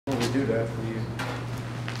do that, will you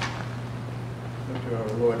look to our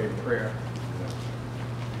Lord in prayer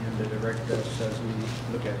and to direct us as we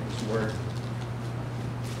look at His Word.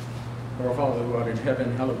 Our Father who art in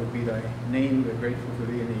heaven, hallowed be thy name. We're grateful for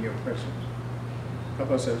being in your presence.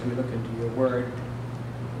 Help us as we look into your Word,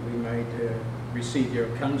 we might receive your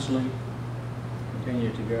counseling.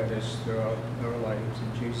 Continue to guide us throughout our lives.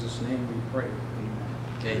 In Jesus' name we pray.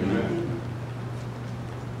 Amen. Amen.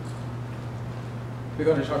 We're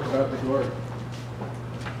going to talk about the glory.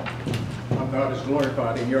 How God is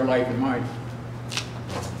glorified in your life and mine.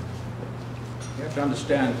 You have to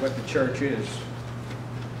understand what the church is.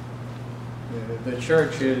 The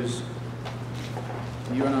church is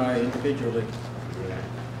you and I individually.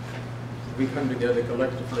 We come together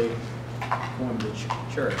collectively, form the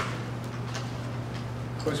church.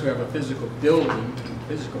 Of course, we have a physical building.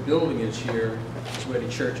 The physical building is here. It's where the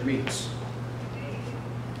church meets.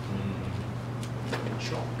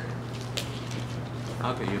 Chalk.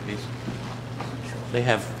 I'll get you a piece. They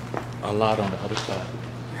have a lot on the other side.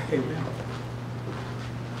 Amen.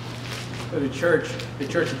 So the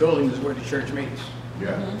church building is where the church meets.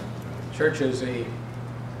 Yeah. Church is a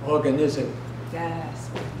organism. Yes.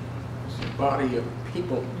 It's a body of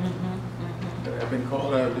people that have been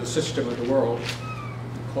called out of the system of the world,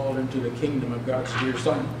 called into the kingdom of God's dear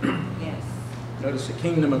Son. Yes. Notice the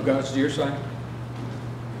kingdom of God's dear Son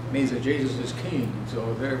means that Jesus is king,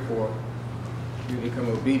 so therefore we become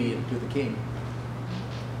obedient to the king.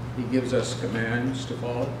 He gives us commands to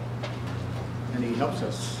follow, and he helps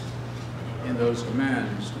us in those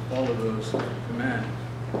commands, to follow those commands.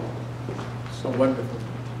 So wonderful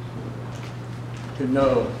to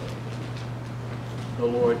know the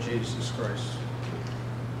Lord Jesus Christ.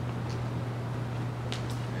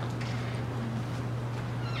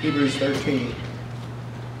 Hebrews 13.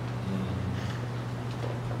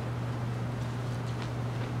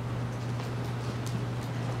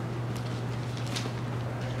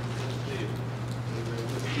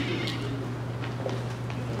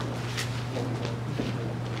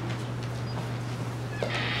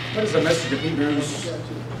 What is the message of Hebrews?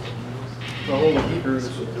 The whole of Hebrews.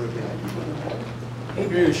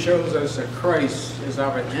 Hebrews shows us that Christ is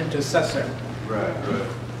our intercessor. Right.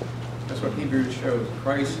 That's what Hebrews shows.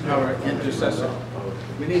 Christ, our intercessor.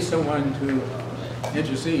 We need someone to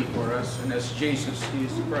intercede for us, and that's Jesus. He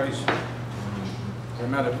is Christ. As a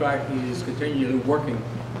matter of fact, He is continually working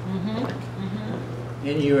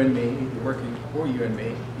in you and me, working for you and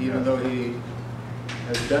me. Even though He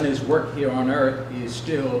has done His work here on earth, He is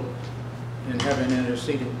still in heaven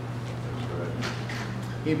interceding.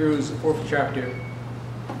 Hebrews, the 4th chapter,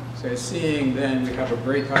 says, "Seeing then we have a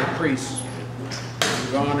great high priest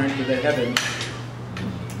who's gone into the heaven,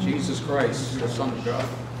 Jesus Christ, the Son of God."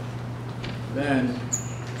 Then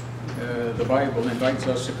the Bible invites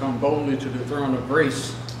us to come boldly to the throne of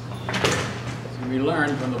grace. And we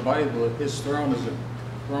learn from the Bible that His throne is a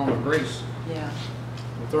throne of grace. Yeah.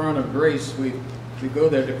 The throne of grace, we go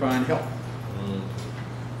there to find help.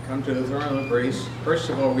 Come to the throne of grace. First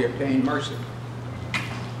of all, we obtain mercy.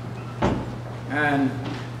 And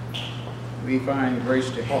we find grace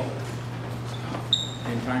to help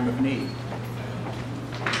in time of need.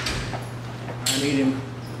 I need Him.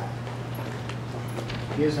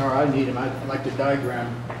 Here's how I need Him. I like to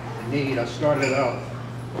diagram need. I started out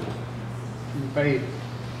in faith.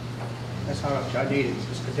 That's how I need Him,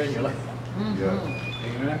 just continually. Yeah.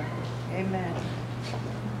 Amen. Amen.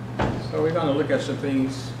 So we're going to look at some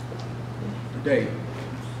things today.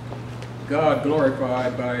 God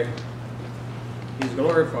He's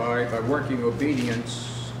glorified by working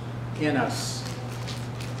obedience in us.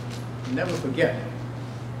 Never forget,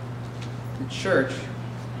 the church,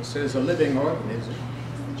 it says, a living organism.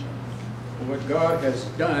 What God has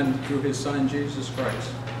done through His Son, Jesus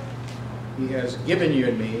Christ. He has given you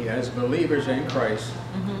and me, as believers in Christ,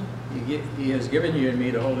 He has given you and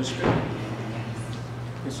me the Holy Spirit.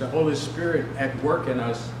 It's the Holy Spirit at work in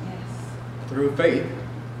us through faith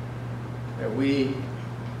that we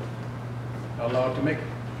are allowed to make it.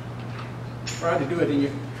 Try to do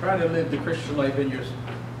it try to live the Christian life of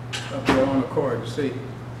your own accord. See,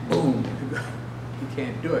 boom, you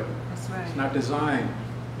can't do it. That's right. It's not designed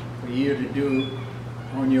for you to do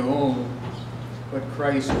on your own what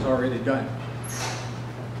Christ has already done.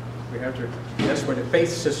 We have to, that's where the faith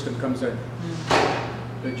system comes in.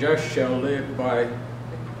 The just shall live by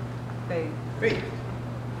faith.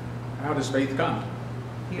 How does faith come?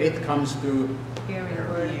 Faith comes through Hearing the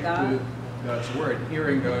word of God. God's word,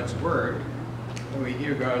 hearing God's word. When we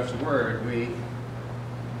hear God's word, we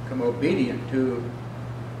become obedient to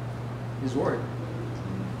His word.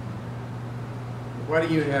 Why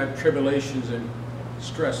do you have tribulations and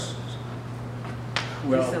stress,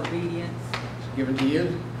 well, Disobedience. given to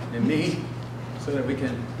you and me so that we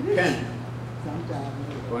can depend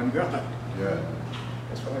on God. Yeah.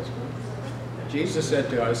 That's why it's good. Jesus said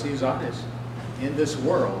to us, he's honest. In this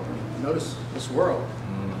world, notice this world,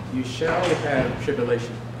 you shall have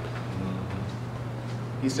tribulation.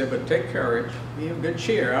 He said, but take courage, be of good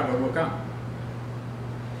cheer, I will come.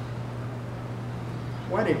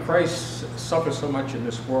 Why did Christ suffer so much in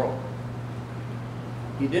this world?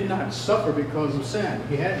 He did not suffer because of sin.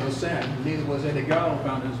 He had no sin. Neither was any gall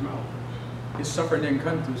found in his mouth. His suffering didn't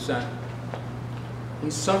come through sin.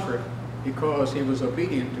 He suffered because he was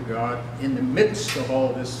obedient to God in the midst of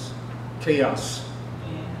all this chaos.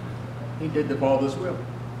 He did the Father's will.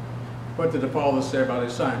 What did the Father say about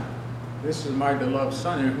his Son? This is my beloved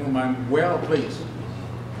Son in whom I'm well pleased.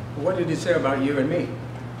 What did he say about you and me?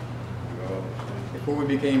 Before we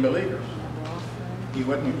became believers, he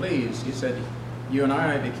wasn't pleased. He said, you and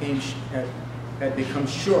I had become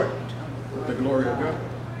short of the glory of God.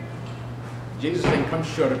 Jesus didn't come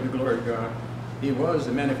short of the glory of God. He was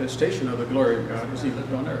the manifestation of the glory of God as he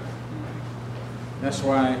lived on earth. That's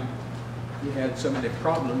why he had so many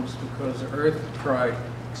problems, because the earth tried,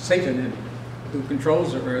 Satan, who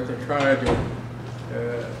controls the earth, tried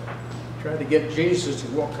to get Jesus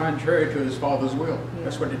to walk contrary to his Father's will.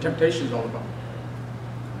 That's what the temptation is all about.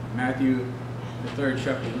 Matthew, the 3rd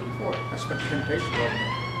chapter, 4. That's what the temptation is all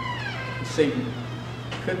about. Satan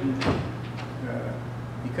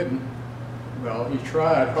he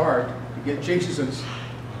tried hard to get Jesus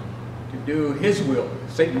to do his will,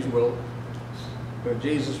 Satan's will, but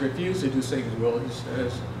Jesus refused to do Satan's will. He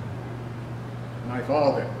says, my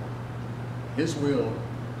Father, his will,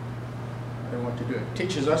 I want to do it.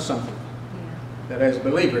 Teaches us something, that as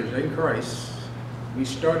believers in Christ, we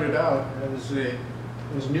started out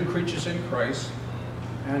as new creatures in Christ,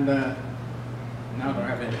 and now don't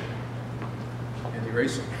have any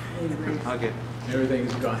racing. Okay.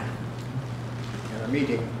 Everything's gone. At a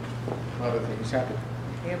meeting, a lot of things happen.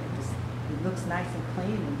 It looks nice and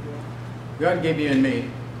clean in here. God gave you and me.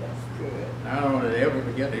 That's good. I don't want to ever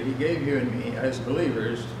forget it. He gave you and me, as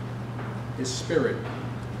believers, his Spirit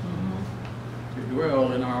to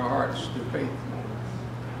dwell in our hearts through faith.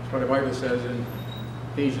 That's what the Bible says in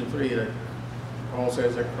Ephesians 3, that Paul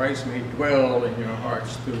says that Christ may dwell in your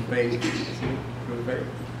hearts through faith. Through faith.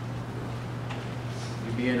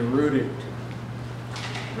 You're being rooted,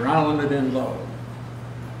 grounded in love.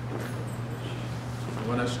 I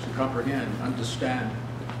want us to comprehend, understand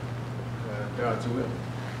God's will.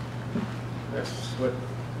 That's what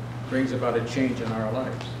brings about a change in our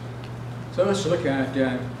lives. So let's look at,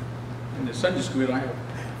 in the Sunday school, I have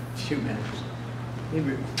a few minutes.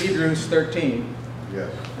 Hebrews 13.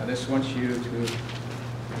 Yes. I just want you to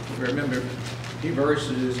remember a few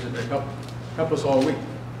verses that help us all week.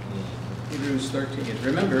 Hebrews 13.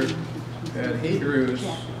 Remember that Hebrews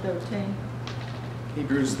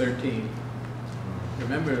 13.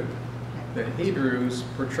 Remember that Hebrews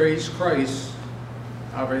portrays Christ,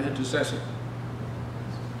 our intercessor.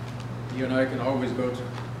 You and I can always go to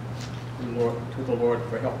the Lord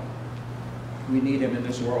for help. We need him in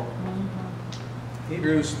this world.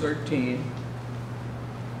 Hebrews 13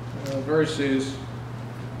 verses.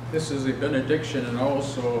 This is a benediction and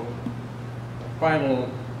also a final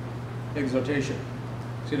exhortation.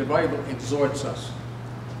 See, the Bible exhorts us.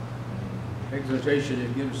 Exhortation,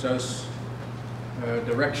 it gives us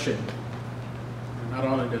direction. And not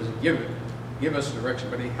only does it give us direction,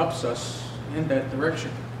 but it helps us in that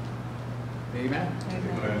direction. Amen?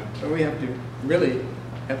 Amen. So we have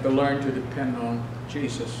to learn to depend on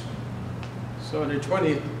Jesus. So in the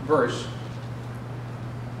 20th verse,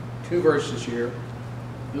 2 verses here,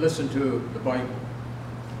 listen to the Bible.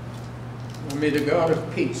 May the God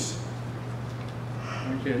of peace, I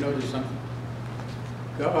want you to notice something.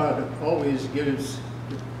 God always gives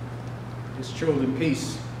his children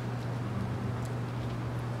peace.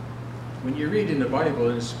 When you read in the Bible,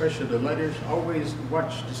 and especially the letters, always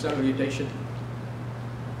watch the salutation.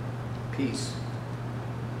 Peace,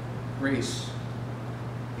 grace,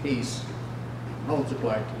 peace,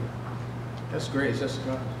 multiplied to you. That's grace, that's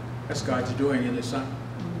God. That's God's doing in his Son.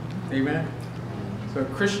 Amen? So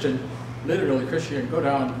Christian, literally Christian,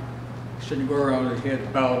 shouldn't go around his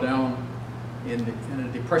head, bow down in a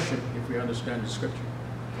depression, if we understand the Scripture.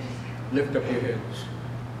 Lift up your heads.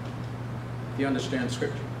 If you understand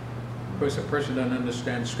Scripture. Of course, a person doesn't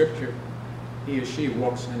understand Scripture, he or she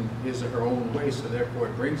walks in his or her own way, so therefore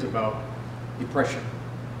it brings about depression.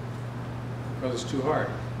 Because it's too hard.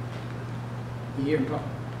 You hear him talk.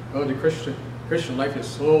 Oh, the Christian life is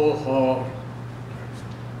so hard.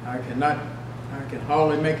 I cannot I can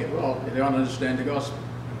hardly make it. Well, they don't understand the gospel.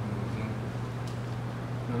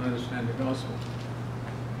 Don't understand the gospel.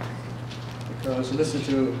 Because listen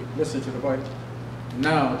to the Bible.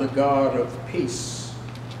 Now the God of peace,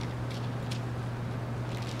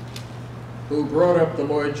 who brought up the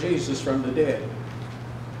Lord Jesus from the dead,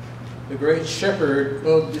 the great shepherd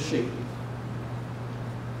of the sheep,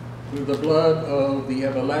 through the blood of the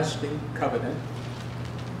everlasting covenant,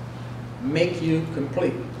 make you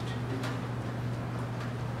complete.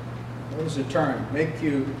 What is the term? Make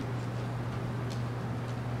you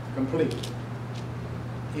complete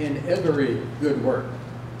in every good work,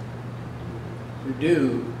 to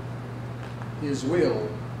do his will,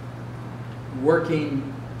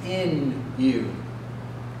 working in you.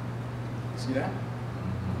 See that?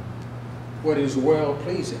 What is well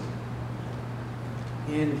pleasing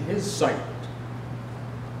in his sight,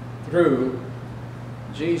 through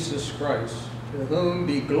Jesus Christ, to whom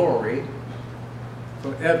be glory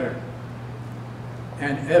forever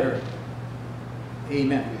and ever.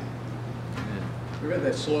 Amen. I read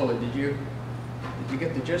that slowly. Did you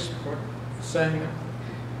get the gist of what it's saying there?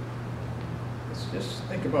 Let's just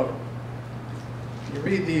think about it. You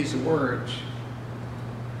read these words,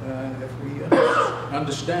 if we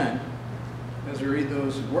understand as we read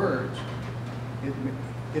those words,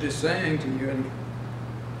 it is saying to you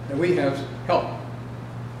that we have help.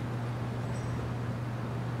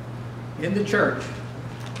 In the church,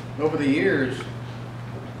 over the years,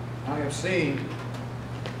 I have seen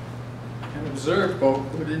and observed folk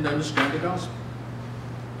who didn't understand the gospel.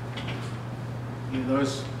 You know,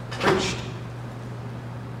 those preached,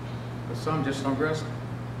 but some just don't grasp it.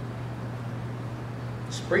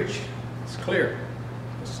 It's preached, it's clear,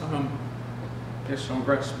 but some just don't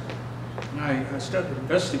grasp it. And I started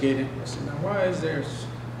investigating. I said, now why is there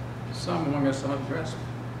some among us don't grasp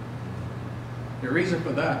it? The reason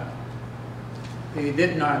for that, they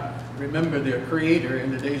did not remember their Creator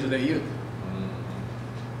in the days of their youth.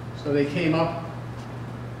 So they came up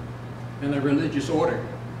in a religious order.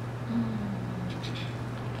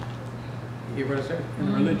 You hear what I said? In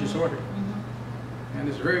a religious order. And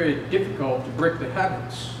it's very difficult to break the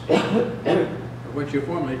habits of what you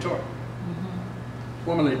formerly taught.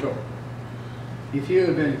 Formerly taught. If you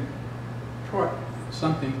have been taught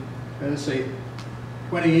something, let's say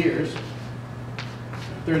 20 years,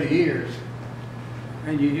 30 years,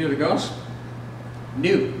 and you hear the gospel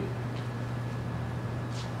new,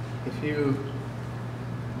 if you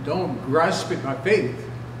don't grasp it by faith,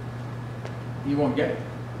 you won't get it.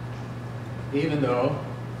 Even though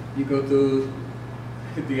you go through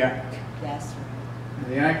the act. That's right.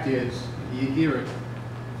 And the act is, you hear it.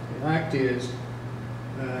 The act is,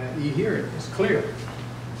 you hear it. It's clear.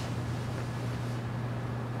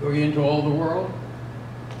 Go into all the world,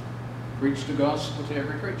 preach the gospel to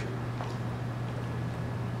every creature.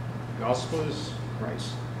 The gospel is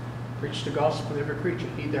Christ. Preach the gospel to every creature.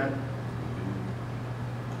 He that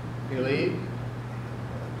believe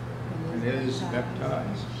and is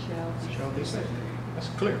baptized shall be saved. That's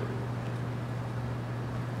clear.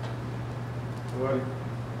 What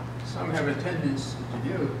some have a tendency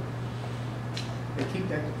to do, they keep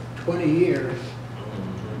that 20-year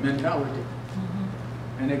mentality,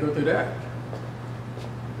 and they go through that.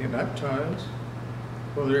 They're baptized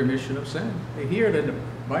for the remission of sin. They hear it in the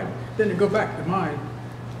Bible. Then they go back to mind.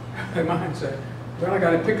 Their mind said, well, I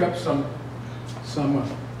got to pick up some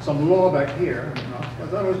law back here, you know,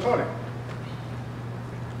 because I was taught it.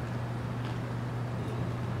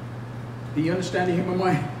 Do you understand the human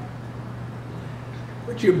mind?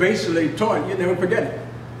 What you basically taught, you never forget it.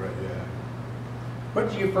 Right, yeah. What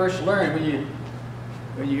did you first learn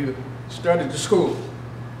when you started the school?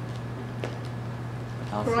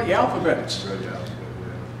 Well, the alphabets. Right, yeah.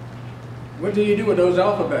 What do you do with those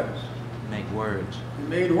alphabets? Make words. You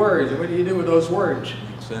made words. What do you do with those words?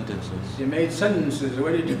 Make sentences. You made sentences.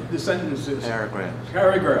 What do you do with the sentences? Paragraphs.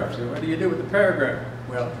 Paragraphs. What do you do with the paragraph?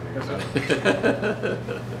 Well,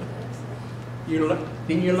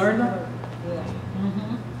 didn't you learn that? Yeah.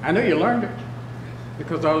 I know you learned it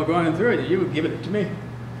because I was going through it and you would give it to me.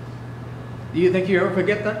 Do you think you ever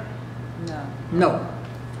forget that? No. No.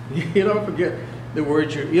 You don't forget the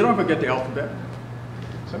words. You don't forget the alphabet.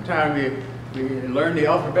 Sometimes we learn the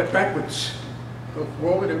alphabet backwards. Go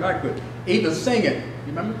forward and backward. Even sing it. You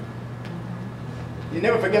remember? You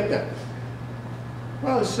never forget that.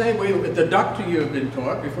 Well, the same way with the doctrine you have been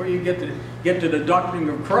taught, before you get to the doctrine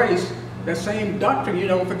of Christ, that same doctrine, you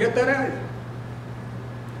don't forget that either.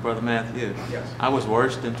 Brother Matthew, Yes. I was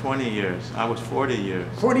worse than 20 years. I was 40 years.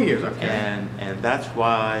 40 years, okay. And that's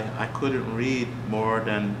why I couldn't read more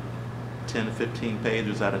than 10 to 15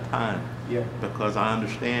 pages at a time. Yeah. Because I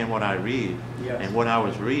understand what I read. Yes. And what I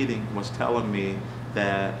was reading was telling me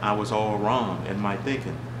that I was all wrong in my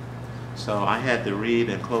thinking. So I had to read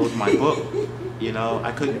and close my book. You know,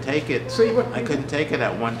 I couldn't take it. See what? I couldn't take it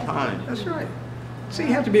at one time. That's right. See,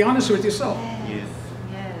 you have to be honest with yourself. Yeah. Yes.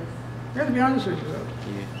 You have to be honest with yourself.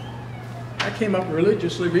 Yeah. I came up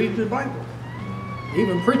religiously reading the Bible,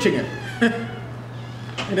 even preaching it.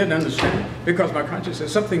 I didn't understand it because my conscience said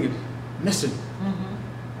something is missing.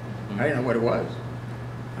 I didn't know what it was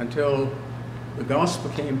until the gospel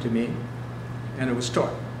came to me and it was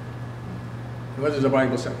taught. What does the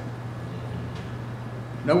Bible say?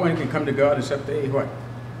 No one can come to God except they what?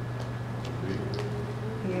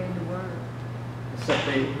 Hearing the word. Except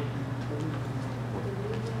they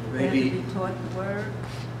They have to be be taught the word.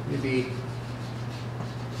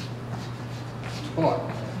 taught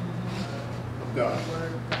of God. The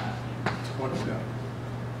word of God. Taught of God.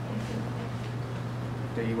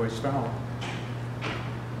 There you was found.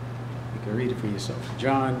 You can read it for yourself.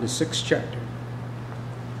 John, the 6th chapter.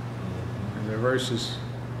 And the verses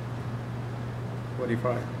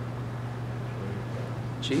 45.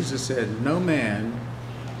 Jesus said, no man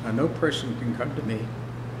or no person can come to me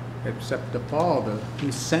except the Father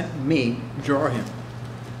who sent me draw him.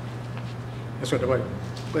 That's what the Bible.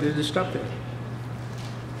 But it is stopped there.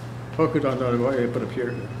 Focus on the way put up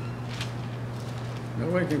here. No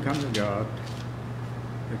one can come to God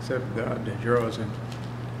except God that draws him.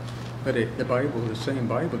 But the Bible, the same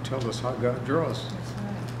Bible, tells us how God draws. That's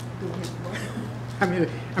right. Through his word.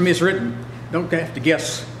 I mean, it's written. Don't have to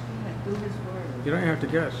guess. Yeah, through his word. You don't have to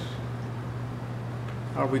guess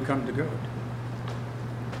how we come to God.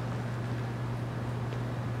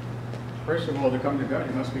 First of all, to come to God,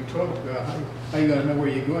 you must be taught of God. How you going to know where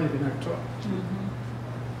you're going if you're not taught?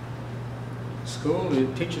 School,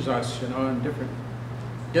 it teaches us, in different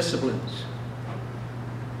disciplines.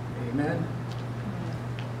 Amen.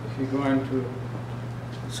 If you go into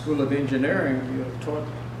School of Engineering, you're taught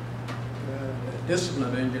discipline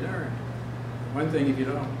of engineering. One thing, if you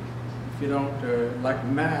don't like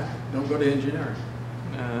math, don't go to engineering.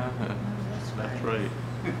 That's right.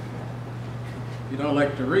 If you don't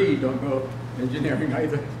like to read, don't go engineering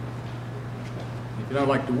either. If you don't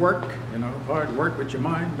like to work, hard work with your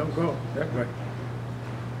mind, don't go that way.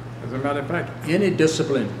 As a matter of fact, any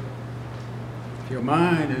discipline, if your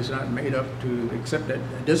mind is not made up to accept that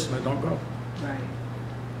discipline, don't go. Right.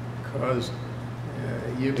 Because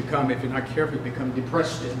you become, if you're not careful, you become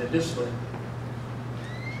depressed in the discipline.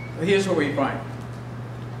 But here's what we find.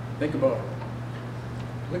 Think about it.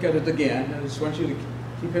 Look at it again. I just want you to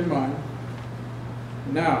keep in mind.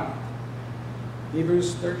 Now,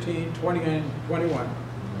 Hebrews 13, 20 and 21.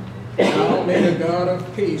 Now may the God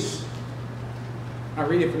of peace, I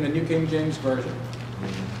read it from the New King James Version,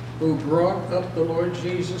 who brought up the Lord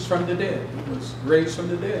Jesus from the dead. He was raised from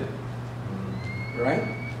the dead.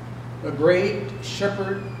 Right? A great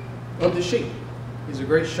shepherd of the sheep. He's a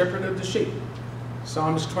great shepherd of the sheep.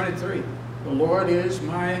 Psalms 23. The Lord is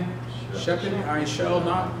my shepherd, I shall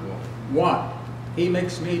not want. He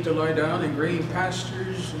makes me to lie down in green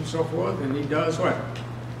pastures and so forth, and he does what?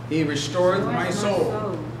 He restoreth my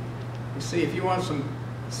soul. You see, if you want some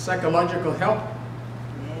psychological help,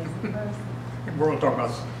 we're going to talk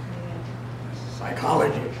about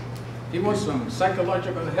psychology. If you want some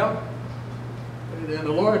psychological help, then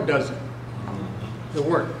the Lord does it, the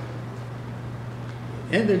work.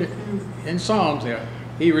 In Psalms there,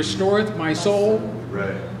 he restoreth my soul.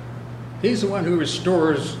 Right. He's the one who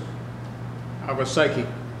restores our psyche.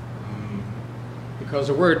 Because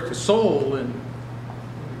the word for soul in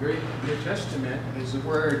the Greek New Testament is the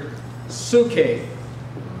word suke.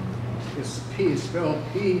 It's P, spelled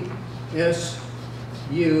P-S-U-C-H-E.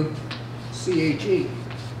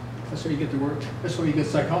 That's where you get the word, that's where you get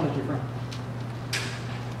psychology from.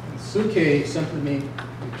 And suke simply means,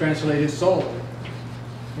 translated soul.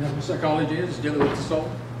 You know what psychology is? It's dealing with the soul.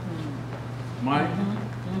 Mind.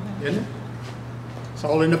 Isn't it? It's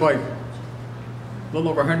all in the Bible. A little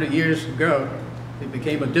over 100 years ago, it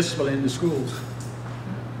became a discipline in the schools.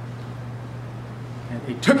 And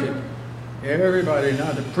he took it. Everybody,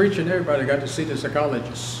 now the preacher and everybody got to see the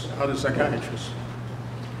psychologists, or the psychiatrists.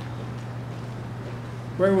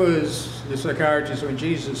 Where was the psychiatrist when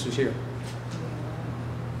Jesus was here?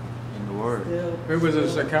 In the Word. Where was the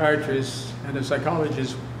psychiatrist and the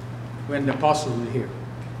psychologist when the apostles were here?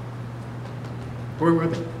 Where were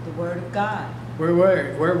they? The word of God. Where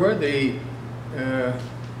were they?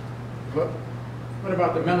 What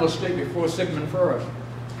about the mental state before Sigmund Freud?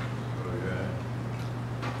 Oh, yeah.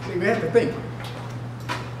 See, we have to think.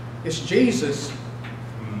 It's Jesus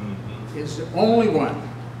is the only one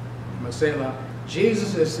I'm going to say it loud.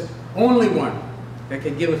 Jesus is the only one that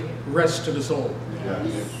can give rest to the soul. Yes.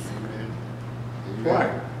 Why?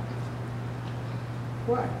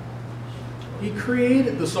 Why? He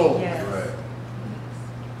created the soul. Yes. Right.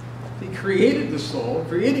 He created the soul,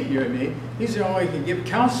 created you and me. He's the only one who can give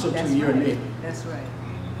counsel That's to you right. and me. That's right.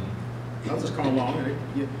 Others come along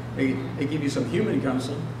and they give you some human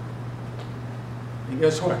counsel. And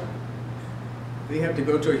guess what? They have to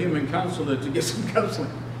go to a human counselor to get some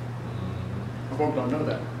counseling. I hope don't know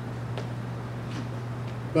that.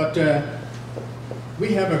 But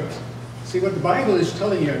we have a, see what the Bible is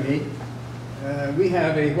telling you and me, we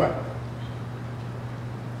have a what?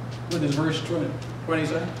 What does verse 20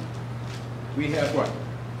 say? We have what?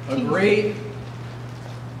 A great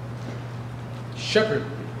shepherd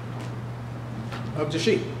of the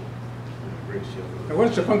sheep. Now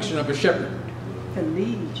what's the function of a shepherd? To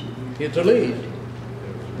lead you. It's to lead.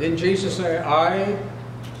 Didn't Jesus say, I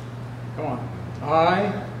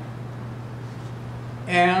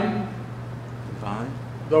am The vine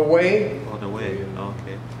the way, or the way?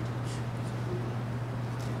 Okay.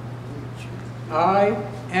 I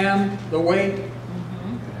am the way,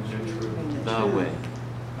 The way.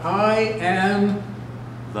 I am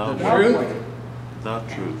The the way. truth, The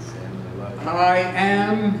truth. I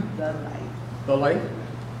am The light. the light.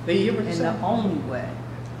 Do you hear what he And said? the only way.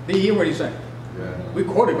 Do you hear what he said? Yeah. We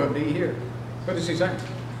quoted, but do you hear? What does he say?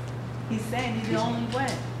 He's saying he's the only way.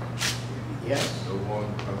 Yes. No one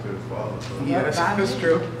unto the Father. Yes, that's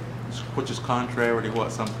true. Which is contrary to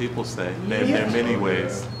what some people say. There Yes. are many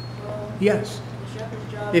ways. Yes. The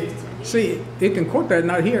shepherd's job If is to lead. see, it can quote that,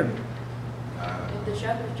 not here. If the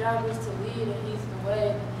shepherd's job is to lead and he's the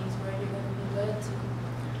way, then he's where you're going to be led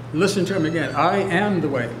to. Listen to him again. I am the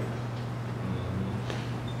way.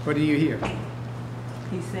 What do you hear?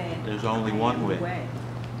 He's saying There's only I one am the way.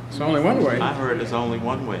 It's only one way. I heard there's only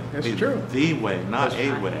one way. That's It's true. The way, not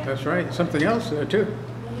a way. That's right. Something else there too.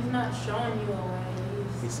 But he's not showing you a way.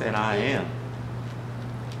 He said, I am.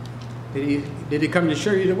 Did he come to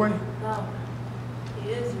show you the way? No. He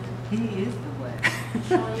is. He is the way. He's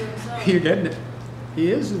showing you himself. You're getting it.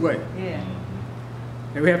 He is the way. Yeah.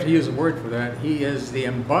 And we have to use a word for that. He is the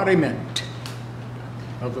embodiment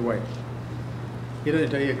of the way. He doesn't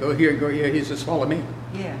tell you, go here, go here. He says, follow me.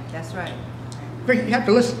 Yeah, that's right. But you have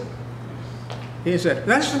to listen. He said,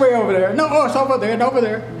 that's the way over there. No, oh, it's over there and over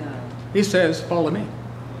there. No. He says, follow me.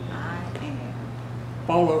 I am.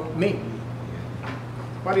 Follow me.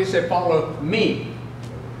 Why do you say follow me?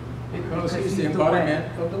 Because he's the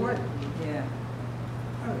embodiment of the way. Yeah.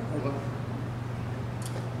 I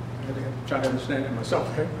had to try to understand it myself.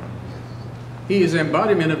 He is the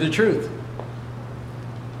embodiment of the truth.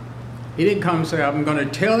 He didn't come and say, I'm going to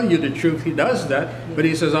tell you the truth. He does that, but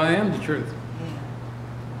he says, I am the truth.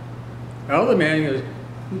 Yeah. The other man goes,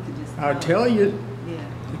 He could just I'll know. tell you Yeah.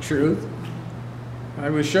 the truth. I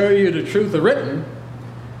will show you the truth written,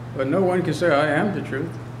 but no one can say, I am the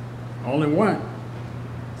truth. Only one.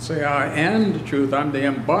 Say, I am the truth. I'm the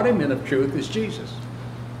embodiment of truth is Jesus.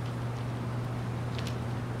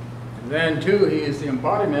 And then, too, he is the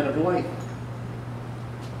embodiment of life.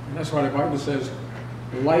 And that's why the Bible says,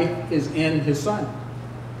 life is in his Son.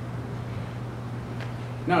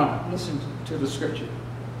 Now, listen to the scripture.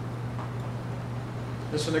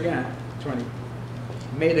 Listen again, 20.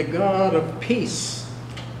 May the God of peace,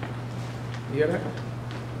 you hear that?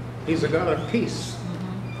 He's a God of peace.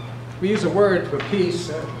 We use a word for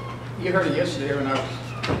peace. You heard it yesterday when I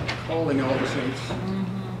was calling all the saints.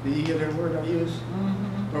 Did you hear that word I used?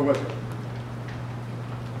 Or was it?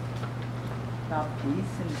 About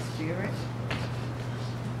peace in the spirit.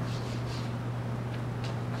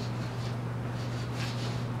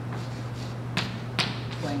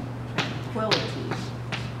 Tranquility.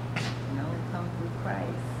 And only come through Christ.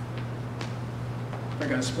 I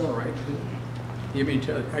got to spell right. You mean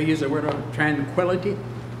I used the word of tranquility,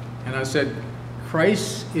 and I said,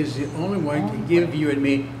 Christ is the only one who can give you and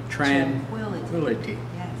me tranquility.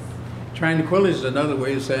 Yes. Tranquility is another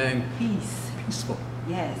way of saying Peace. peaceful.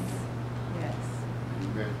 Yes. Yes.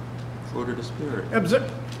 Fruit of the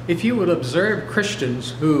Spirit. If you would observe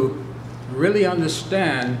Christians who really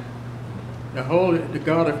understand the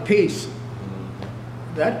God of peace,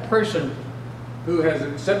 that person who has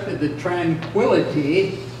accepted the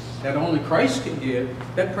tranquility that only Christ can give,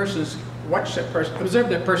 that person's, watch that person, observe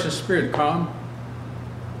that person's spirit calm.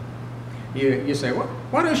 You say, well,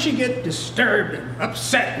 why does she get disturbed and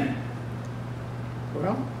upset?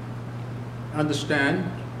 Well, understand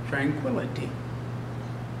tranquility.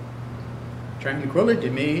 Tranquility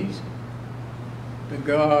means the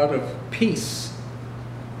God of peace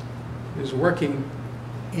is working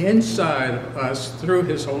inside of us through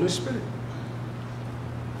his Holy Spirit.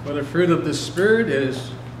 For the fruit of the Spirit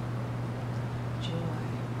is,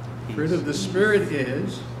 Joy, fruit of the Spirit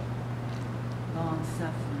is long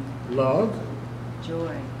suffering, love,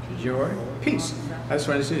 joy, peace. joy, peace. Long-suffering. That's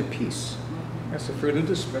why I say peace. That's the fruit of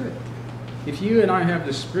the Spirit. If you and I have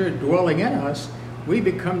the Spirit dwelling in us, we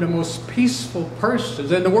become the most peaceful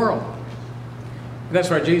persons in the world. And that's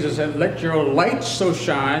why Jesus said, let your light so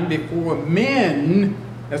shine before men,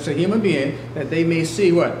 that's a human being, that they may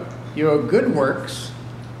see what? Your good works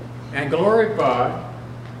and glorify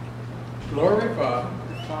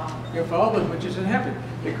your Father which is in heaven.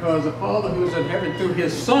 Because the Father who is in heaven through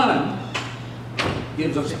his Son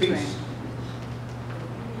gives us peace.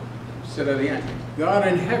 Say that again. God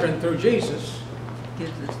in heaven through Jesus,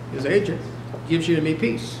 Gives us his agent, gives you and me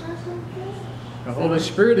peace. The Holy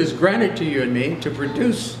Spirit is granted to you and me to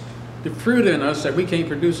produce the fruit in us that we can't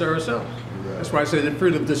produce ourselves. That's why I say the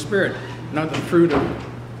fruit of the Spirit, not the fruit of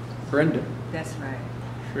Brenda, That's right.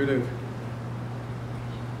 fruit of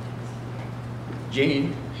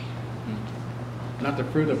Jean, not the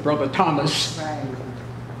fruit of Brother Thomas, Right.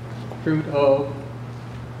 fruit of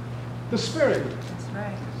the Spirit, That's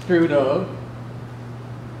right. fruit of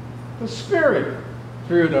the Spirit,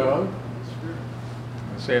 fruit of,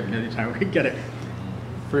 I'll say it many times, we get it,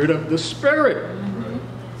 fruit of the Spirit.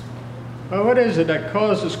 Well, what is it that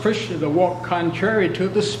causes Christians to walk contrary to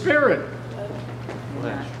the Spirit?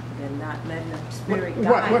 They're not letting the Spirit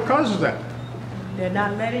What, guide what them. causes that? They're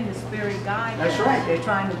not letting the Spirit guide That's them. right. They're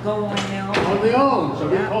trying to go on their own. On their own. So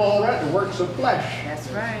we Yeah. call that the works of flesh. That's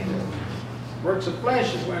right. Works of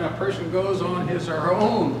flesh is when a person goes on his or her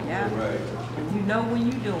own. Yeah. Right. And you know when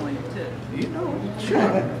you're doing it too. You know,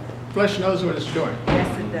 sure. Flesh knows what it's doing.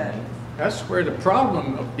 Yes, it does. That's where the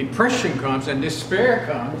problem of depression comes and despair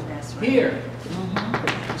comes. That's right. Here.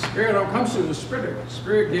 The Spirit don't come through the Spirit. The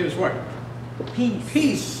Spirit gives what? Peace.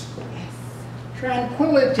 Peace. Yes.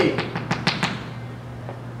 Tranquility.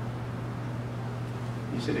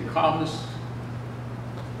 You see the calmness.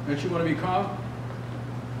 Don't you want to be calm?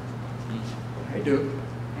 I do.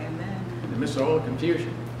 Amen. In the midst of all the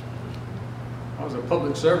confusion. I was a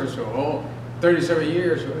public service for all 37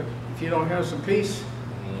 years. If you don't have some peace,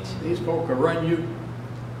 these folk will run you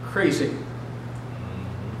crazy.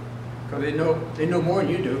 Because they know more than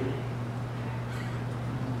you do.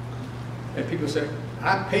 And people say,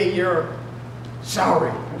 I pay your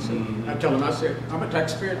salary. I tell them, I say, I'm a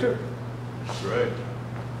taxpayer too. That's right.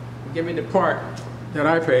 Give me the part that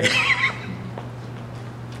I pay.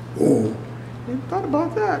 Oh, didn't thought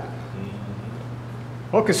about that.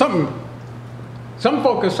 Okay, some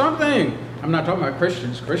folk are something. I'm not talking about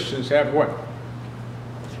Christians. Christians have what?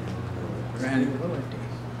 Tranquility.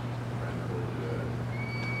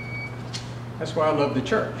 That's why I love the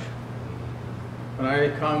church. When I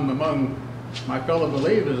come among my fellow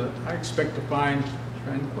believers, I expect to find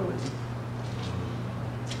tranquility.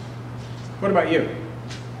 What about you?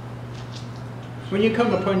 When you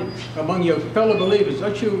come among your fellow believers,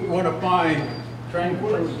 don't you want to find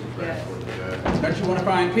tranquility? Yes. Don't you want to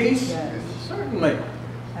find peace? Yes. Certainly.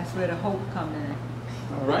 That's where the hope comes in.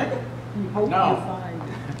 All right? You hope Now- you find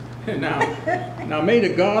it. Now may the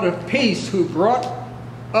God of peace who brought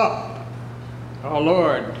up our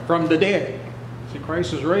Lord from the dead. See,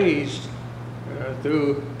 Christ was raised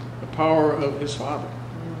through the power of his Father.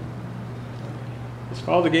 His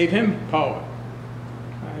Father gave him power.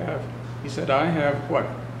 He said, I have what?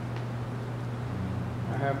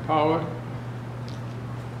 I have power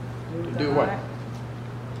to do what?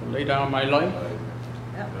 To lay down my life.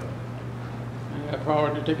 Yep. I have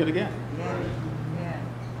power to take it again. Yeah. Yeah.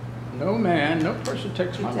 No man, no person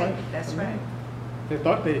takes my You life. take it. That's right. They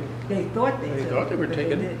thought They thought they They took thought they were but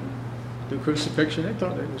taking it. didn't. through crucifixion, they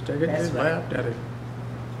thought they was taking it. That's They right. laughed at it.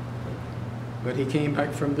 But he came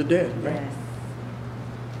back from the dead, right? Yes.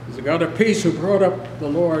 He's the God of peace who brought up the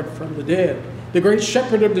Lord from the dead. The great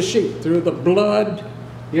shepherd of the sheep, through the blood.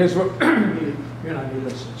 Here's what, you're not even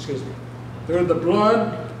listening, excuse me. Through the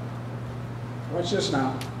blood, watch this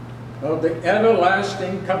now, of the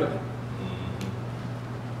everlasting covenant.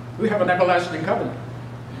 We have an everlasting covenant.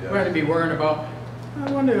 We have to be worrying about,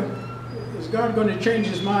 I wonder, is God going to change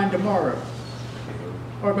his mind tomorrow?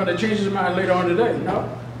 Or going to change his mind later on today?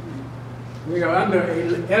 No. We are under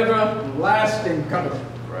an everlasting covenant.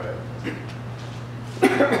 Right.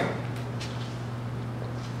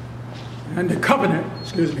 And the covenant,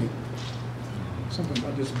 excuse me, something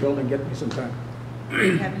about this building get me sometime. Do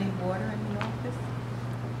you have any water in the office?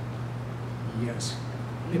 Yes.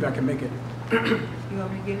 Maybe I can make it. You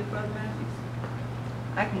want me to get it, Brother Matthews?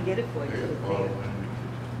 I can get it for you. Yeah,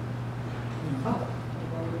 Oh, you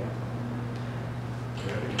want me to-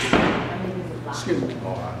 yeah. Excuse me.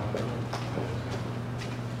 Oh, I don't know.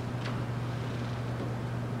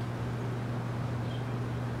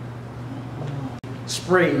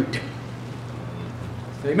 Springed.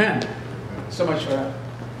 Amen. So much for that.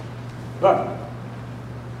 But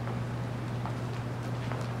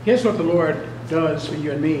here's what the Lord does for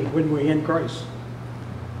you and me when we're in Christ.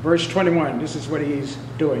 Verse 21, this is what he's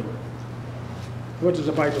doing. What does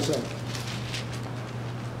the Bible say?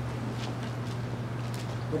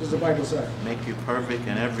 What does the Bible say? Make you perfect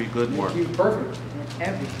in every good work. Make you perfect In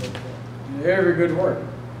everything. in every good work.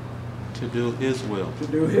 To do His will. To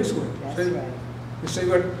do His will. That's See? right. You see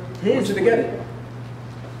what? I want you to get it.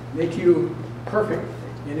 Make you perfect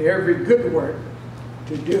in every good work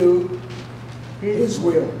to do His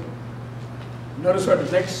will. Notice what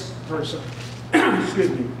the next verse, excuse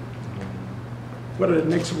me. What are the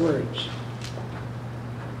next words?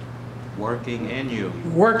 Working in you.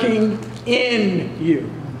 Working in you.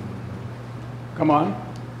 Come on.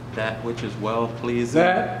 That which is well pleasing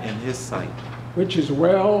That- in His sight. Which is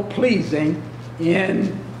well pleasing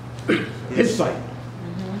in His sight.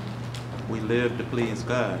 We live to please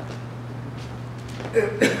God.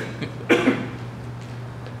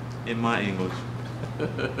 In my English. Say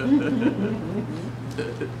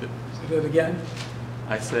that again.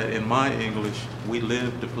 I said, in my English, we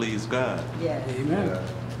live to please God. Yes, Amen.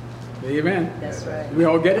 Yeah. Amen. that's right. We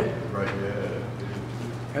all get it? Right, yeah.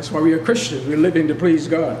 That's why we are Christians. We're living to please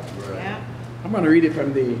God. Right. Yeah. I'm going to read it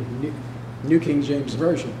from the New King James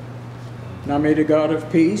Version. Now may the God of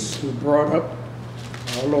peace, who brought up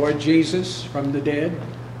our Lord Jesus from the dead,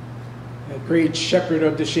 a great shepherd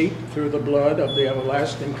of the sheep through the blood of the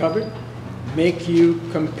everlasting covenant, make you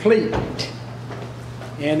complete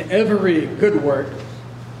in every good work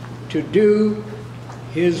to do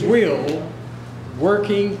His will,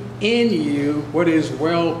 working in you what is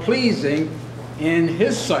well pleasing in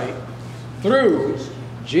His sight, through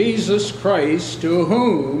Jesus Christ, to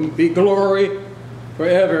whom be glory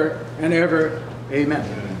forever and ever.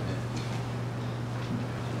 Amen.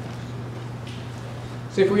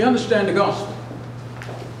 See, if we understand the gospel,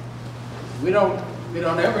 we don't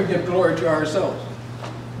ever give glory to ourselves.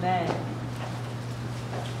 Man.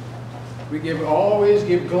 We always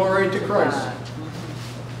give glory to Christ. God.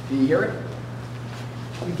 Do you hear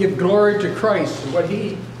it? We give glory to Christ, what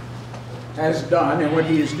He has done and what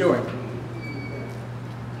He is doing.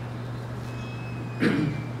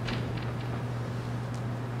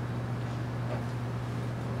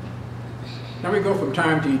 Now we go from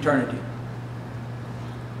time to eternity.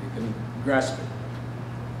 You can grasp it.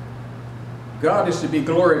 God is to be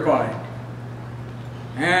glorified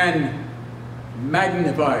and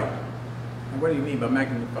magnified. And what do you mean by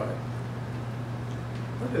magnified?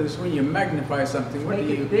 What is when you magnify something? What Make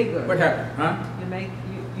do it you? bigger. What happened? Huh?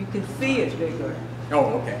 You can see it bigger.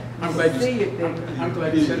 Oh, okay. I'm glad you. See it bigger. I'm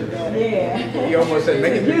glad you said it. Yeah. You almost said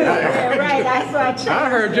make it bigger. Yeah, right. That's what I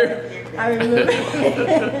heard you. I remember.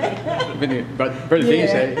 But Brother Dean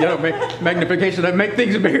said, you know, magnification, that make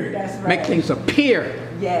things bigger. That's right. Make things appear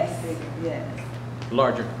Yes, yes.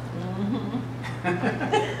 larger.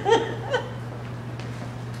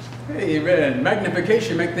 Amen.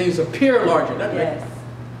 Magnification make things appear larger. That Yes.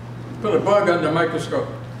 put a bug under a microscope.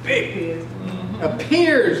 Big.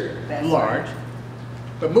 Appears That's large.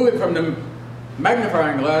 But move it from the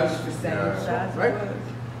magnifying glass. The same Yeah. size Right. it was.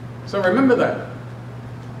 So remember that.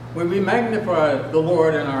 When we magnify the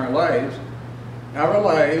Lord in our lives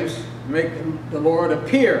make the Lord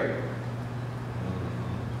appear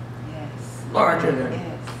Yes. larger than Yes.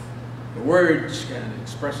 the words can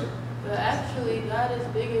express it. But actually, God is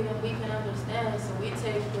bigger than we can understand, so we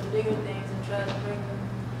take the bigger things and try to bring them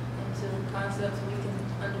into concepts we can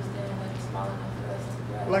understand that are small enough for us to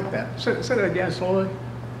grasp. Like that. Say that again slowly.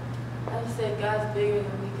 I just said God's bigger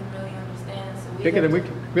than we can really understand, so we Bigger have than we to-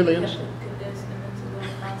 can really we have to understand. condense them into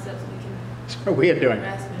little concepts we can That's what we are doing.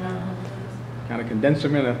 grasp in our own ways. Kind of condense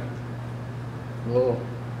them in a little.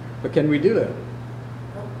 But can we do that?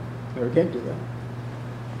 No, we can't do that.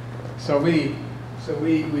 So we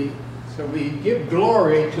give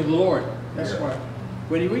glory to the Lord. That's why.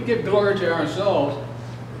 When we give glory to ourselves,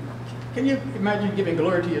 can you imagine giving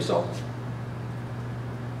glory to yourself?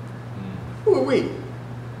 Who are we?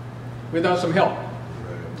 Without some help.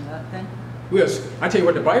 Nothing. I tell you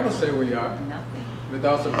what the Bible says we are. Nothing.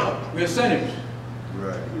 Without some help. We're sinners.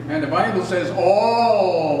 Right. And the Bible says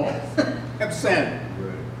all have sinned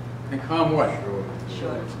Right. and come what?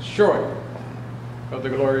 Sure. Short. Short of the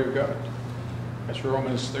glory of God. That's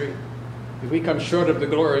Romans 3. If we come short of the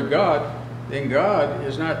glory of God, then God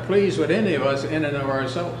is not pleased with any of us in and of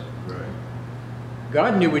ourselves. Right.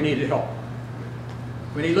 God knew we needed help.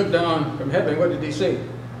 When He looked down from heaven, what did He say?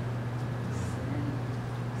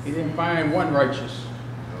 He didn't find one righteous.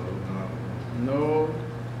 No,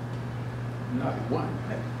 not one.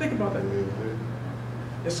 Think about that.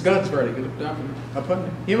 It's God's verdict upon the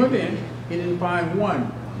human being. He didn't find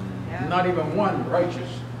one, Yeah. not even one righteous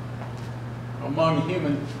among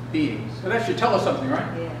human beings. So that should tell us something, right?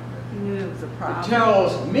 Yeah. He knew it was a It problem.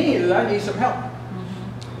 tells me that I need some help.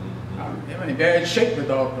 Mhm. I'm in bad shape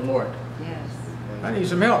without the Lord. Yes. I need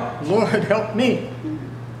some help. Lord, help me.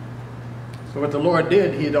 So what the Lord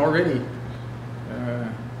did, He had already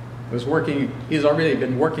was working. He's already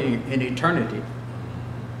been working in eternity.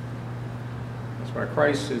 That's why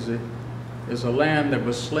Christ is a lamb that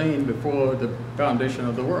was slain before the foundation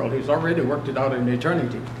of the world. He's already worked it out in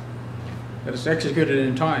eternity. That is executed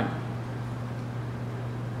in time.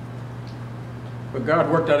 But God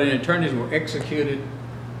worked out in eternity were executed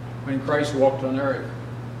when Christ walked on earth.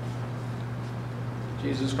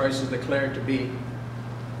 Jesus Christ is declared to be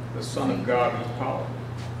the Son of God with power.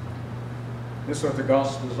 This is what the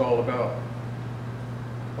gospel is all about.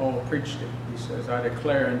 Paul preached it. He says, I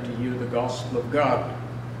declare unto you the gospel of God.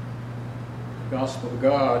 The gospel of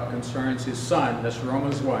God concerns His Son. That's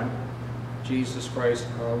Romans 1. Jesus Christ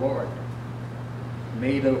our Lord.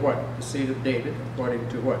 Made of what? The seed of David, according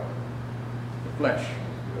to what? The flesh.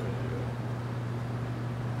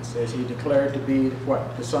 It says He declared to be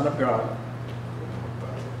what? The Son of God.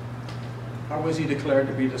 How was He declared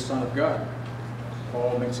to be the Son of God?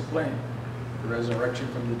 Paul makes it plain. The resurrection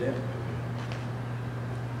from the dead.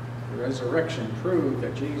 The resurrection proved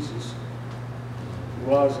that Jesus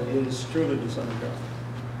was and is truly the Son of God.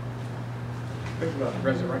 Think about the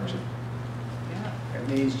resurrection. Yeah. That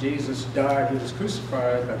means Jesus died, He was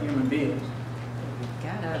crucified by human beings. He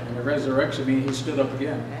got up. And the resurrection means He stood up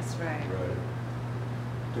again That's right.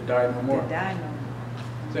 to die no more. To die no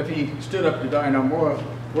more. So if He stood up to die no more,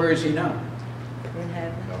 where is He now? In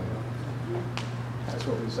heaven. That's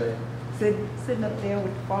what we say. Sitting up there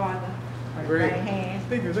with the Father on the Great. right hand.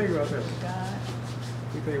 Think about this. God.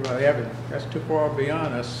 You think about heaven. That's too far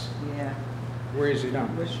beyond us. Yeah. Where is He now?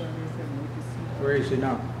 Which one is it? We can see. Where is He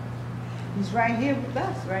now? He's right here with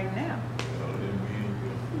us right now.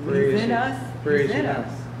 Where is He's in He? us. Where He's is He in now?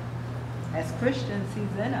 us. As Christians,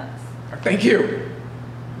 He's in us. Thank you.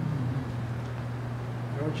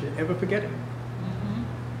 Don't you ever forget it.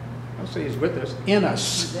 Don't say He's with us, in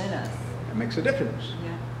us. He's in us. That makes a difference.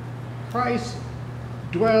 Yeah. Christ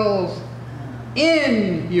dwells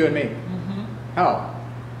in you and me. Mm-hmm. How?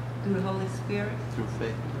 Through the Holy Spirit. Through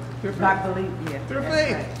faith. Through By faith. belief. Yeah. Through That's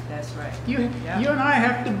faith. Right. That's right. You Yeah. and I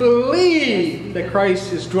have to believe Yes, we that do.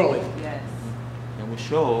 Christ is dwelling. Yes. And we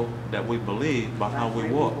show that we believe by how we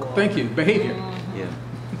walk. Thank you. Behavior. Mhm. Yeah.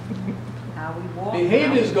 How we walk.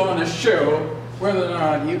 Behavior is how going to show whether or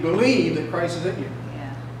not you believe that Christ is in you.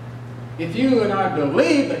 Yeah. If you and I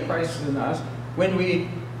believe that Christ is in us, when we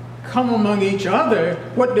come among each other,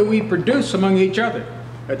 what do we produce among each other?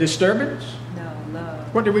 A disturbance? No,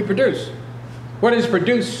 love. What do we produce? What is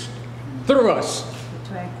produced through us? The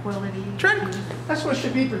tranquility. Tranquil. That's what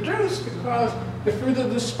should be produced, because the fruit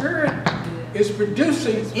of the Spirit is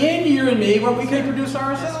producing in you and me what we can't produce That's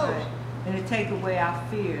ourselves. right. And it take away our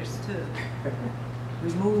fears too.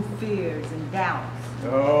 Remove fears and doubts.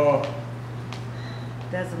 Oh,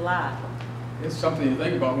 There's a lot. it's something to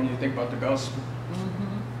think about when you think about the gospel.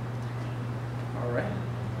 Mm-hmm. All right.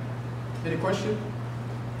 Any question?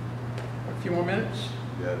 A few more minutes?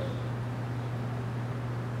 Yes.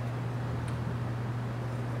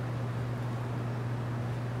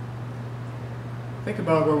 Think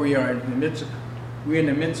about where we are in the midst of, we're in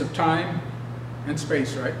the midst of time and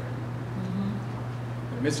space, right?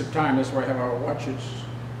 In the midst of time, that's why I have our watches,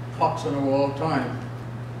 clocks on the wall, time.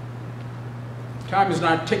 Time is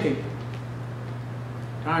not ticking.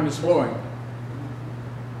 Time is flowing.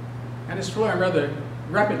 And it's flowing rather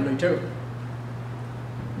rapidly too.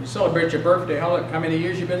 You celebrate your birthday, how many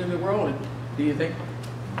years you've been in the world? Do you think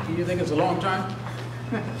it's a long time?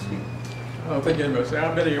 I'm thinking about it.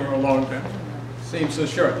 I've been here for a long time. Seems so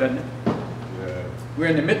short, doesn't it? Yeah. We're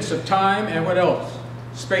in the midst of time and what else?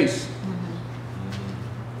 Space.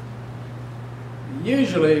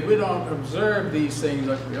 Usually we don't observe these things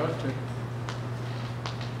like we ought to.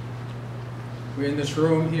 We're in this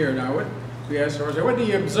room here now. We ask ourselves, what do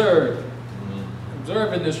you observe?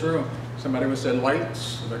 Observe in this room. Somebody would say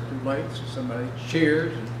lights, electric lights, or somebody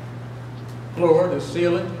chairs, floor, the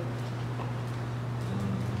ceiling.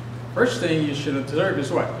 First thing you should observe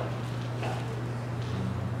is what?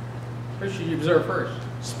 What should you observe first?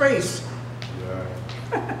 Space.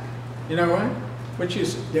 Yeah. You know what? Which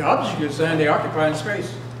is the object you're saying they occupy in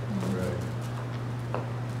space. Right.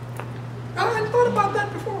 I hadn't thought about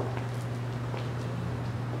that before.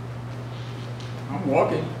 I'm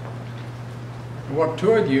walking. I walk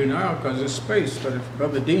toward you now because there's space, but if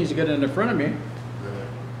Brother Dean's getting in front of me,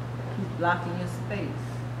 He's blocking your space.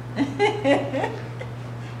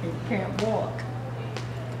 You can't walk.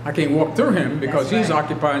 I can't walk through him because That's he's right.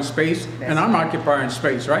 occupying space That's and I'm right. occupying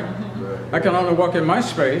space, right? Right. I can only walk in my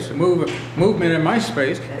space, movement in my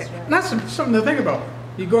space. That's right. That's something to think about.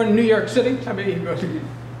 You go to New York City, I mean, you go, and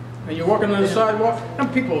you're walking on the sidewalk,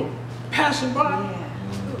 and people passing by,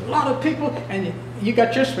 Yeah. a lot of people, and you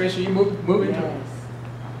got your space, and you move into it. Yes.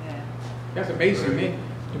 Yeah. That's amazing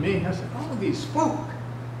to me. I said, all these folk,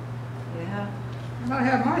 Yeah. and I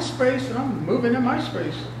have my space, and I'm moving in my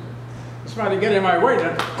space. Somebody get in my way,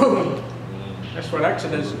 then boom. That's what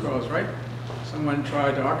accidents cause, right? Someone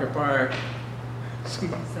tried to occupy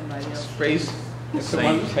Somebody else. space that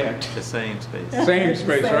someone's had. The same space. Same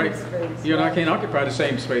space, Same right? space, You and I right. can't occupy the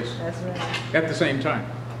same space That's right. at the same time.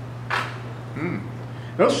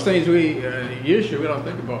 Those things we usually we don't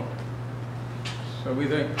think about. So we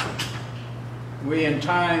think we in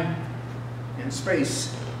time and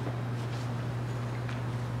space.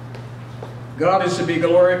 God is to be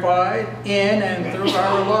glorified in and through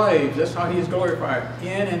our lives. That's how He's glorified,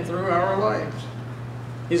 in and through our lives.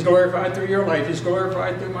 He's glorified through your life. He's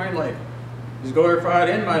glorified through my life. He's glorified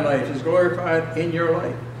in my life. He's glorified in your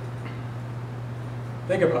life.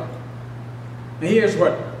 Think about it. And here's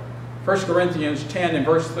what 1 Corinthians 10 and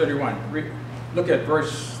verse 31. Look at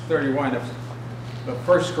verse 31 of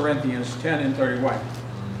 1 Corinthians 10 and 31.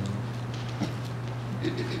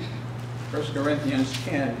 1 Corinthians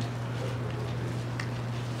 10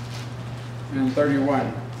 and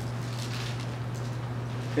 31.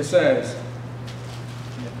 It says,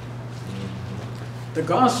 the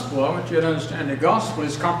gospel, I want you to understand, the gospel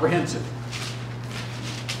is comprehensive.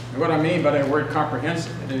 And what I mean by that word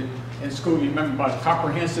comprehensive, in school you remember about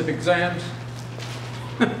comprehensive exams?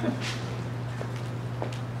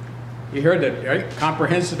 You heard that, right?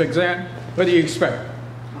 Comprehensive exam? What do you expect?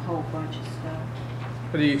 A whole bunch of stuff.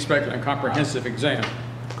 What do you expect in a comprehensive exam?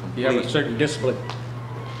 You have a certain discipline.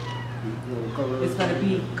 It's going to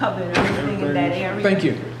be covering everything in that area. Thank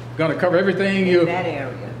you. Going to cover everything In you that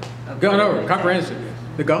area. of gone over. everything. Comprehensive.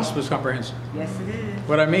 The gospel is comprehensive. Yes, it is.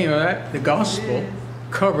 What I mean by that, the gospel Yes.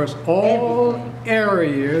 covers all Everything.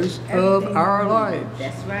 areas of Everything our we lives. need.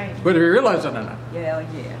 That's right. Whether we realize it or not. Yeah,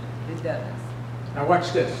 it does. Now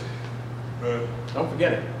watch this. Don't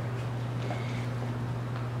forget it.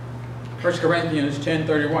 1 Corinthians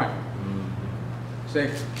 10:31. Say,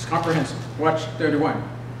 it's comprehensive. Watch 31.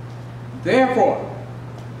 Therefore,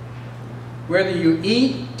 whether you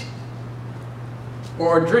eat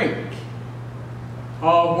or drink,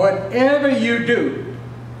 or whatever you do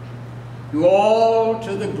all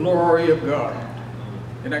to the glory of God.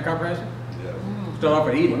 Isn't that comprehensive? Start off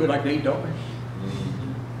with eating. We like to eat, don't we?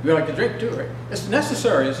 We like to drink too, right? It's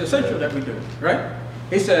necessary. It's essential that we do it, right?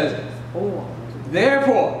 He says, Or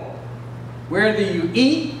therefore, whether you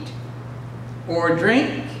eat or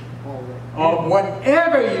drink, or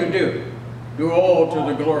whatever you do all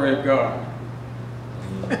to the glory of God.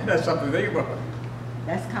 That's something to think about.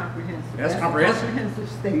 That's comprehensive. That's a comprehensive. comprehensive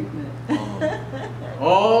statement.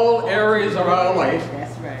 All areas of our life,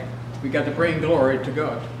 That's right. we got to bring glory to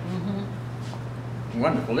God.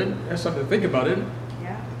 Wonderful, isn't it? That's something to think about, isn't it?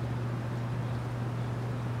 Yeah.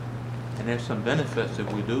 And there's some benefits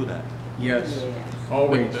if we do that. Yes, Yes.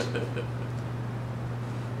 always.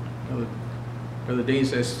 Brother Dean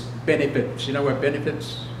says benefits. You know what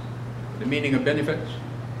benefits? The meaning of benefits?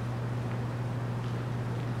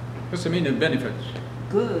 What's the meaning of benefits?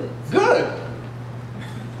 Good. Good.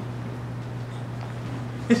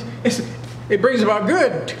 It brings about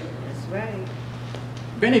good. That's right.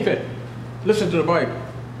 Benefit. Listen to the Bible.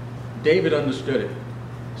 David understood it.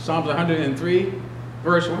 Psalms 103,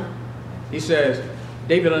 verse 1. He says,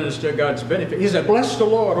 David understood God's benefit. He said, bless the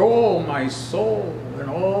Lord, oh my soul, and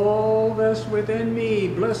all that's within me.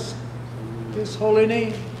 Bless His holy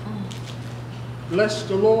name. Bless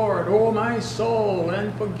the Lord, oh my soul,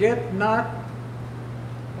 and forget not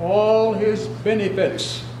all His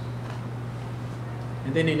benefits.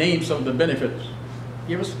 And then he names some of the benefits.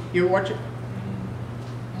 You watch it?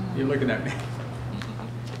 You're looking at me.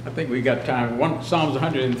 I think we got time. Psalms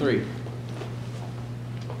 103.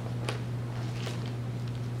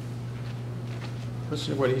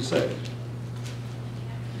 Listen to what he says.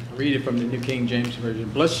 I read it from the New King James Version.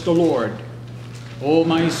 Bless the Lord, O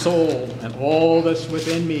my soul, and all that's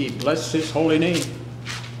within me. Bless His holy name.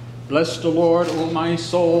 Bless the Lord, O my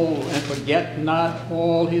soul, and forget not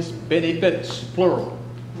all His benefits, plural.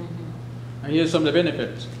 Now here's some of the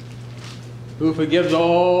benefits. Who forgives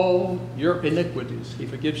all your iniquities. He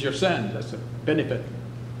forgives your sins. That's a benefit.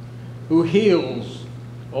 who heals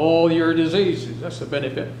all your diseases. That's a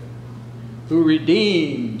benefit. Who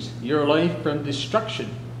redeems your life from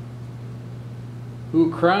destruction.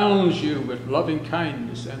 Who crowns you with loving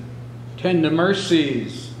kindness and tender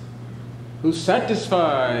mercies. Who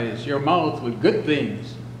satisfies your mouth with good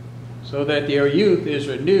things, so that your youth is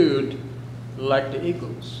renewed like the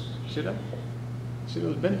eagles. See that? See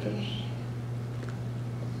those benefits?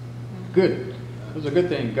 Good. Those are good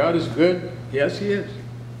things. God is good. Yes, He is.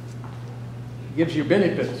 He gives you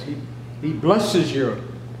benefits. He blesses you.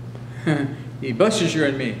 He blesses you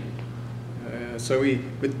and me.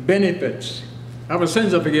 With benefits. Our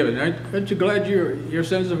sins are forgiven. Aren't you glad your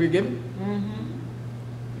sins are forgiven?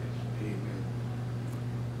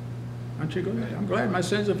 Aren't you glad? I'm glad my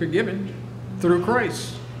sins are forgiven through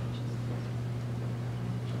Christ.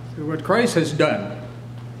 Through what Christ has done.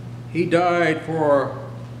 He died for,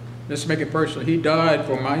 let's make it personal, He died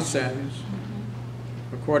for my sins.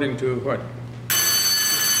 According to what?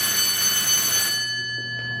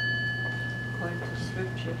 According to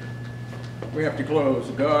Scripture. We have to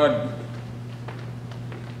close. God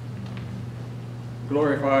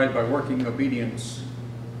glorified by working obedience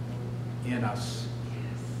in us.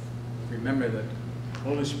 Remember that the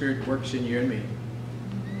Holy Spirit works in you and me,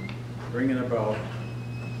 bringing about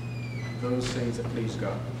those things that please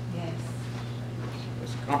God. Yes.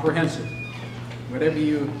 It's comprehensive. Whatever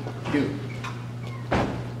you do,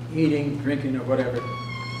 eating, drinking, or whatever,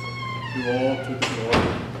 do all to the glory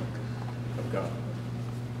of God.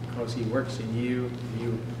 Because He works in you,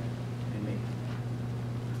 and me.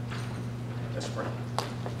 Let's pray.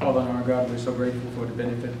 Father and our God, we're so grateful for the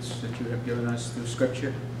benefits that you have given us through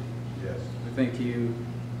Scripture. Yes. We thank you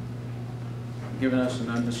for giving us an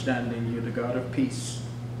understanding. You're the God of peace.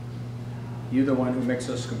 You're the one who makes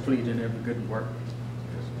us complete in every good work.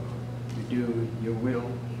 You do your will.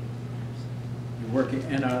 You're working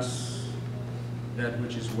in us that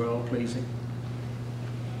which is well-pleasing.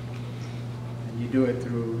 And you do it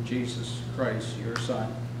through Jesus Christ, your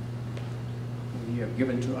Son, whom you have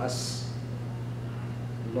given to us.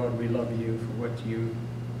 Lord, we love you for what you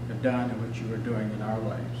have done and what you are doing in our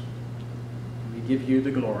lives. We give you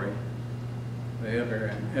the glory forever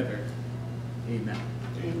and ever. Amen.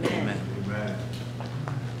 Amen. Amen. Amen.